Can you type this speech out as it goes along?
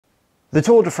The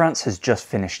Tour de France has just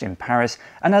finished in Paris,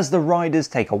 and as the riders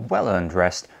take a well-earned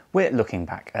rest, we're looking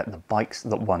back at the bikes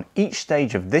that won each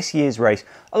stage of this year's race,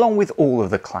 along with all of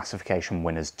the classification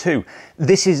winners too.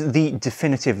 This is the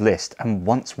definitive list, and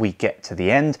once we get to the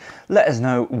end, let us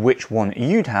know which one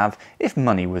you'd have if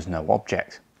money was no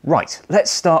object. Right,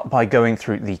 let's start by going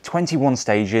through the 21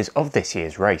 stages of this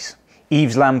year's race.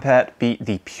 Yves Lampaert beat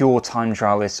the pure time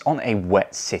trialists on a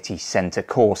wet city centre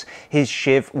course. His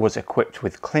Shiv was equipped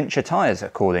with clincher tyres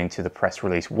according to the press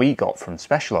release we got from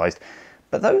Specialized,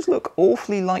 but those look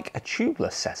awfully like a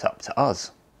tubeless setup to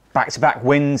us. Back-to-back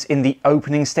wins in the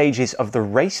opening stages of the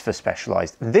race for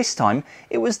Specialized. This time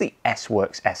it was the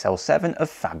S-Works SL7 of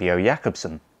Fabio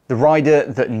Jakobsen. The rider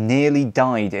that nearly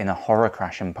died in a horror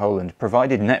crash in Poland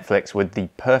provided Netflix with the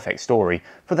perfect story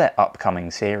for their upcoming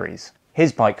series.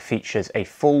 His bike features a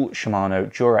full Shimano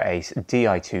Dura-Ace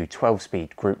Di2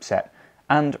 12-speed group set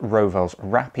and Rovel's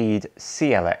Rapide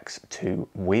CLX2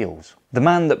 wheels. The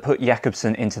man that put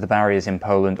Jakobsen into the barriers in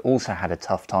Poland also had a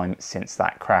tough time since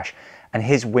that crash, and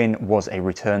his win was a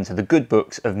return to the good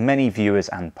books of many viewers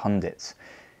and pundits.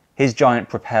 His giant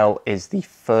Propel is the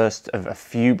first of a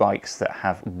few bikes that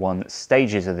have won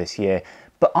stages of this year,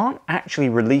 but aren't actually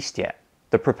released yet.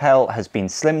 The Propel has been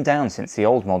slimmed down since the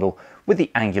old model, with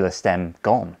the angular stem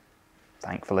gone,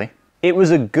 thankfully. It was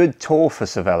a good tour for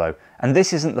Cervelo, and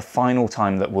this isn't the final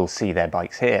time that we'll see their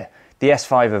bikes here. The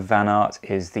S5 of Van Aert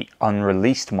is the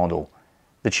unreleased model.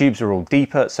 The tubes are all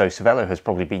deeper, so Cervelo has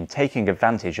probably been taking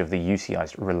advantage of the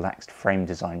UCI's relaxed frame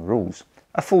design rules.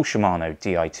 A full Shimano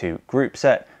Di2 group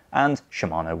set and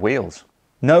Shimano wheels.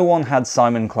 No one had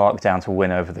Simon Clark down to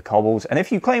win over the cobbles, and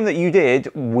if you claim that you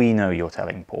did, we know you're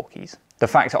telling porkies. The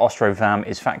Factor Ostro VAM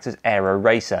is Factor's aero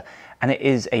racer, and it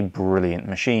is a brilliant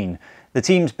machine. The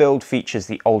team's build features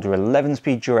the older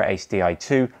 11-speed Dura-Ace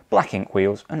Di2, black ink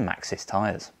wheels and Maxxis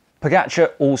tyres.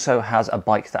 Pogacar also has a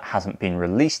bike that hasn't been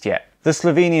released yet. The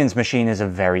Slovenian's machine is a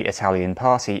very Italian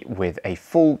party with a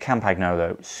full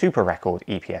Campagnolo Super Record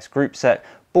EPS group set,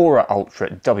 Bora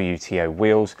Ultra WTO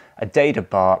wheels, a Data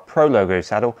Bar Pro Logo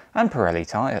saddle and Pirelli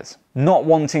tyres. Not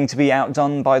wanting to be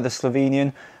outdone by the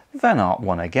Slovenian, Van Aert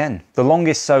won again. The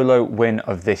longest solo win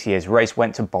of this year's race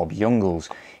went to Bob Jungels.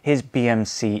 His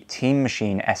BMC Team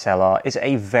Machine SLR is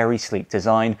a very sleek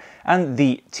design, and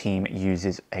the team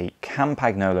uses a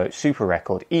Campagnolo Super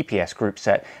Record EPS group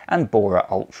set and Bora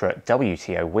Ultra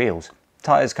WTO wheels.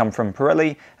 Tyres come from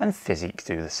Pirelli and Physique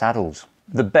do the saddles.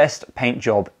 The best paint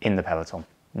job in the peloton.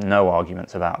 No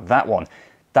arguments about that one.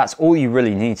 That's all you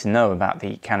really need to know about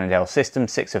the Cannondale System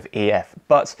 6 of EF,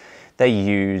 but they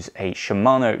use a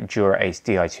Shimano Dura-Ace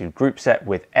Di2 group set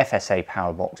with FSA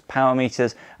Powerbox power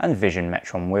meters and Vision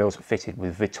Metron wheels fitted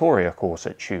with Vittoria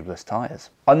Corsa tubeless tyres.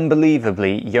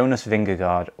 Unbelievably, Jonas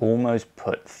Vingegaard almost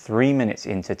put 3 minutes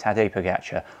into Tadej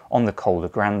Pogacar on the Col de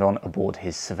Grandon aboard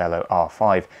his Cervelo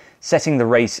R5, setting the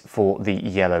race for the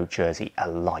yellow jersey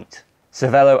alight.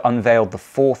 Cervelo unveiled the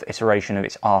fourth iteration of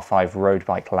its R5 road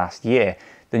bike last year.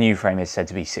 The new frame is said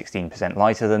to be 16%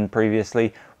 lighter than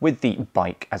previously, with the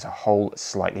bike as a whole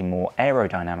slightly more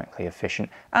aerodynamically efficient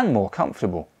and more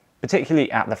comfortable,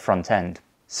 particularly at the front end.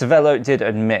 Cervelo did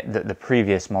admit that the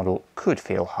previous model could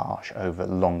feel harsh over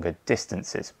longer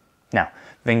distances. Now,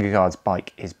 Vingegaard's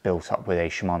bike is built up with a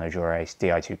Shimano Dura-Ace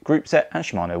Di2 group set and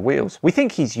Shimano wheels. We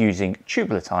think he's using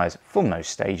tubular tyres for most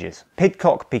stages.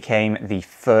 Pidcock became the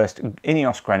first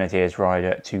Ineos Grenadiers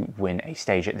rider to win a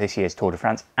stage at this year's Tour de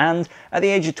France, and at the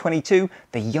age of 22,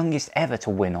 the youngest ever to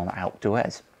win on Alpe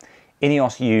d'Huez.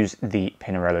 Ineos used the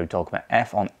Pinarello Dogma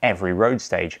F on every road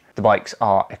stage. The bikes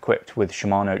are equipped with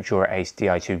Shimano Dura-Ace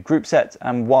Di2 group sets,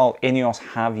 and while Ineos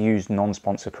have used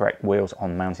non-sponsor correct wheels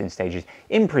on mountain stages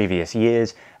in previous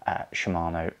years,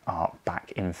 Shimano are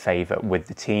back in favour with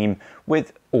the team,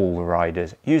 with all the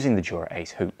riders using the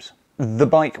Dura-Ace hoops. The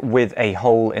bike with a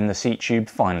hole in the seat tube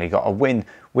finally got a win,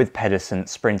 with Pedersen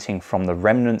sprinting from the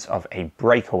remnants of a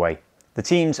breakaway. The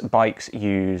team's bikes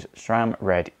use SRAM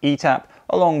Red ETAP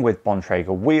along with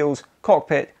Bontrager wheels,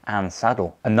 cockpit and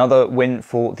saddle. Another win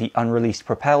for the unreleased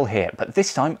Propel here, but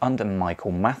this time under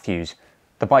Michael Matthews.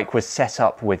 The bike was set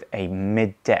up with a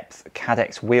mid-depth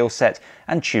Cadex wheel set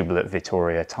and tubular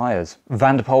Vittoria tyres.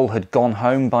 Van der Poel had gone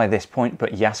home by this point,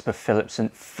 but Jasper Philipsen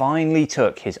finally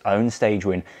took his own stage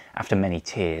win after many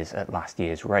tears at last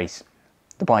year's race.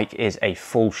 The bike is a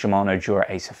full Shimano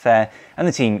Dura-Ace affair, and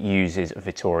the team uses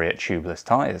Vittoria tubeless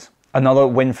tyres. Another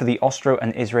win for the Ostro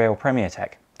and Israel Premier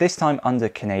Tech, this time under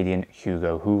Canadian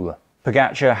Hugo Hula.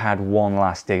 Pogacar had one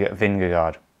last dig at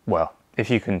Vingegaard. Well,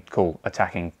 if you can call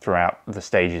attacking throughout the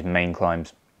stage's main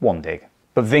climbs one dig.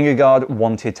 But Vingegaard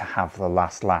wanted to have the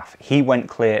last laugh. He went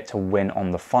clear to win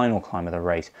on the final climb of the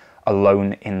race,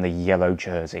 alone in the yellow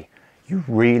jersey. You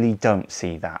really don't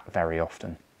see that very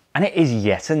often. And it is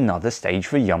yet another stage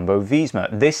for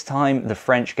Jumbo-Visma. This time the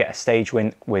French get a stage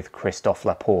win with Christophe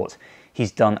Laporte.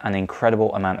 He's done an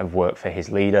incredible amount of work for his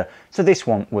leader, so this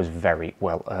one was very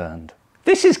well earned.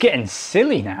 This is getting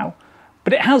silly now,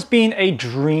 but it has been a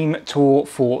dream tour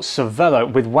for Cervelo,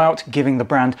 with Wout giving the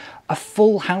brand a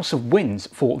full house of wins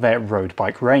for their road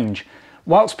bike range.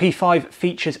 Wout's P5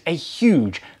 features a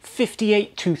huge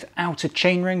 58-tooth outer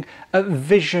chainring, a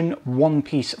Vision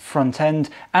one-piece front end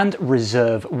and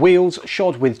reserve wheels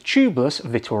shod with tubeless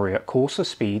Vittoria Corsa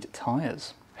Speed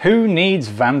tyres. Who needs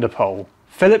Van der Poel?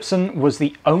 Philipsen was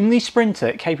the only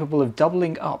sprinter capable of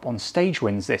doubling up on stage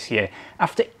wins this year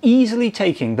after easily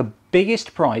taking the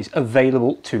biggest prize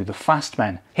available to the fast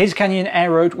men. His Canyon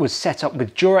Aero was set up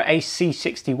with Dura Ace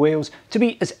C60 wheels to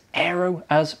be as aero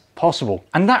as possible.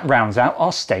 And that rounds out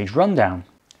our stage rundown.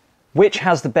 Which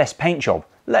has the best paint job?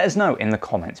 Let us know in the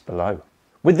comments below.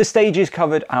 With the stages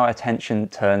covered, our attention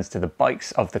turns to the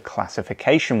bikes of the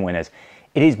classification winners.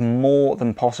 It is more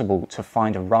than possible to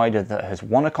find a rider that has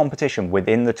won a competition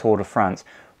within the Tour de France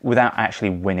without actually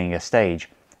winning a stage.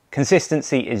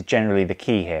 Consistency is generally the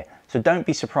key here, so don't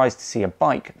be surprised to see a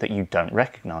bike that you don't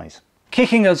recognise.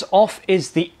 Kicking us off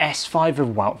is the S5 of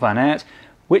Wout van Aert,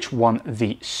 which won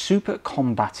the Super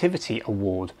Combativity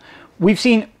Award. We've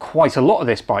seen quite a lot of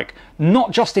this bike,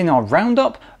 not just in our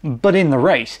roundup, but in the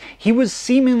race. He was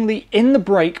seemingly in the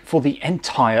break for the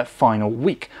entire final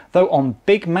week, though on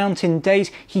big mountain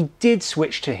days he did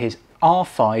switch to his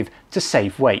R5 to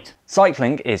save weight.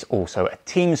 Cycling is also a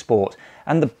team sport,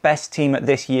 and the best team at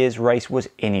this year's race was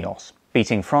Ineos,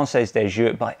 beating Française des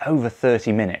Jeux by over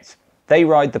 30 minutes. They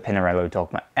ride the Pinarello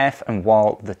Dogma F, and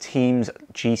while the team's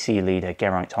GC leader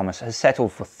Geraint Thomas has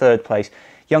settled for third place,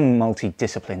 young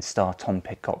multi-discipline star Tom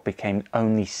Pidcock became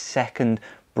only second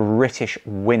British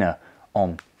winner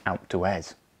on Alpe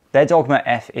d'Huez. Their Dogma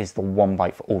F is the one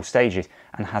bike for all stages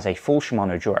and has a full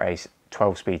Shimano Dura Ace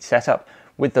 12-speed setup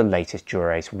with the latest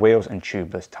Dura Ace wheels and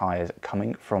tubeless tyres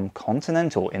coming from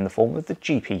Continental in the form of the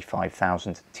GP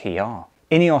 5000 TR.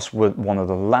 Ineos were one of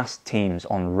the last teams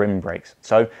on rim brakes,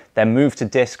 so their move to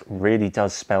disc really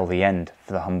does spell the end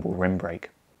for the humble rim brake.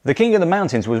 The King of the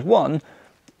Mountains was won,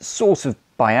 sort of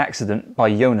by accident,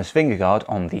 by Jonas Vingegaard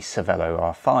on the Cervelo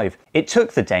R5. It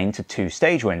took the Dane to 2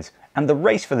 stage wins, and the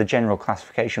race for the general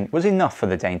classification was enough for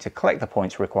the Dane to collect the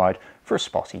points required for a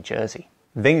spotty jersey.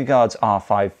 Vingegaard's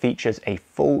R5 features a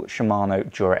full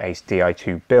Shimano Dura Ace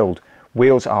Di2 build.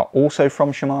 Wheels are also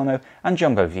from Shimano, and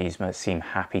Jumbo-Visma seem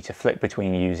happy to flick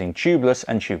between using tubeless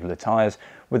and tubular tyres,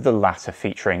 with the latter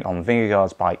featuring on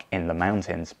Vingegaard's bike in the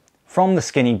mountains. From the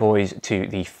skinny boys to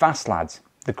the fast lads,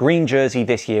 the green jersey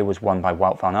this year was won by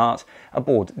Wout van Aert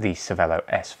aboard the Cervelo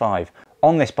S5.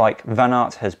 On this bike, Van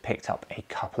Aert has picked up a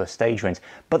couple of stage wins,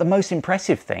 but the most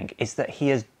impressive thing is that he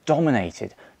has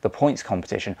dominated the points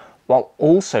competition while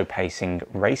also pacing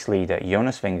race leader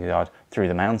Jonas Vingegaard through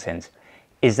the mountains.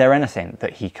 Is there anything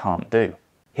that he can't do?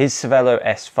 His Cervelo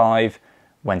S5,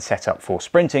 when set up for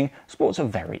sprinting, sports a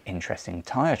very interesting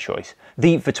tyre choice.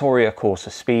 The Vittoria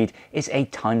Corsa Speed is a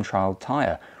time-trialled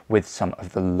tyre with some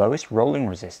of the lowest rolling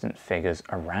resistance figures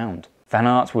around. Van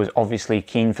Aert was obviously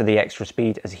keen for the extra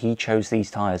speed as he chose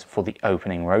these tyres for the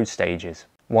opening road stages.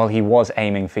 While he was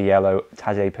aiming for yellow,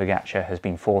 Tadej Pogačar has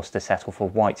been forced to settle for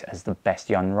white as the best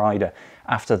young rider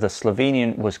after the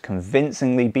Slovenian was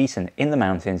convincingly beaten in the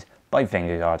mountains by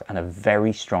Vingegaard and a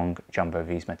very strong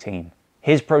Jumbo-Visma team.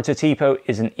 His Prototipo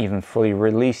isn't even fully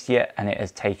released yet, and it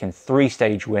has taken 3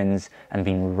 stage wins and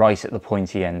been right at the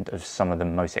pointy end of some of the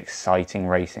most exciting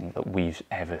racing that we've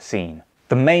ever seen.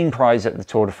 The main prize at the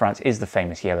Tour de France is the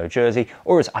famous yellow jersey,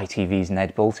 or as ITV's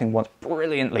Ned Boulting once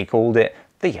brilliantly called it,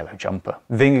 the yellow jumper.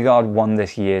 Vingegaard won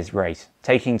this year's race,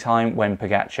 taking time when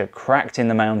Pogačar cracked in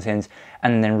the mountains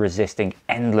and then resisting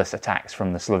endless attacks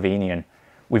from the Slovenian.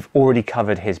 We've already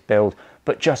covered his build,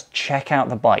 but just check out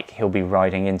the bike he'll be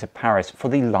riding into Paris for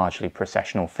the largely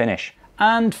processional finish.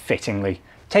 And fittingly,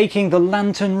 taking the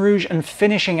Lantern Rouge and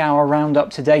finishing our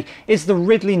roundup today is the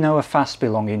Ridley Noah Fast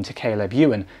belonging to Caleb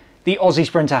Ewan. The Aussie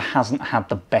sprinter hasn't had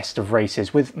the best of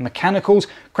races, with mechanicals,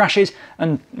 crashes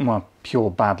and, well, pure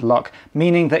bad luck,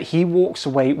 meaning that he walks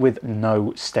away with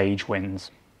no stage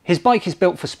wins. His bike is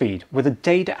built for speed, with a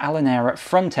Data Alinera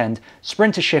front end,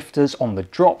 sprinter shifters on the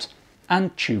drops,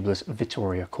 and tubeless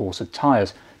Vittoria Corsa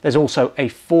tyres. There's also a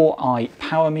 4i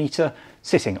power meter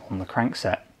sitting on the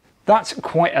crankset. That's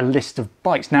quite a list of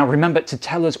bikes. Now remember to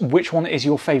tell us which one is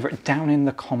your favourite down in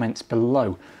the comments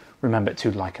below. Remember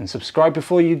to like and subscribe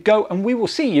before you go, and we will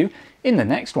see you in the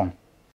next one.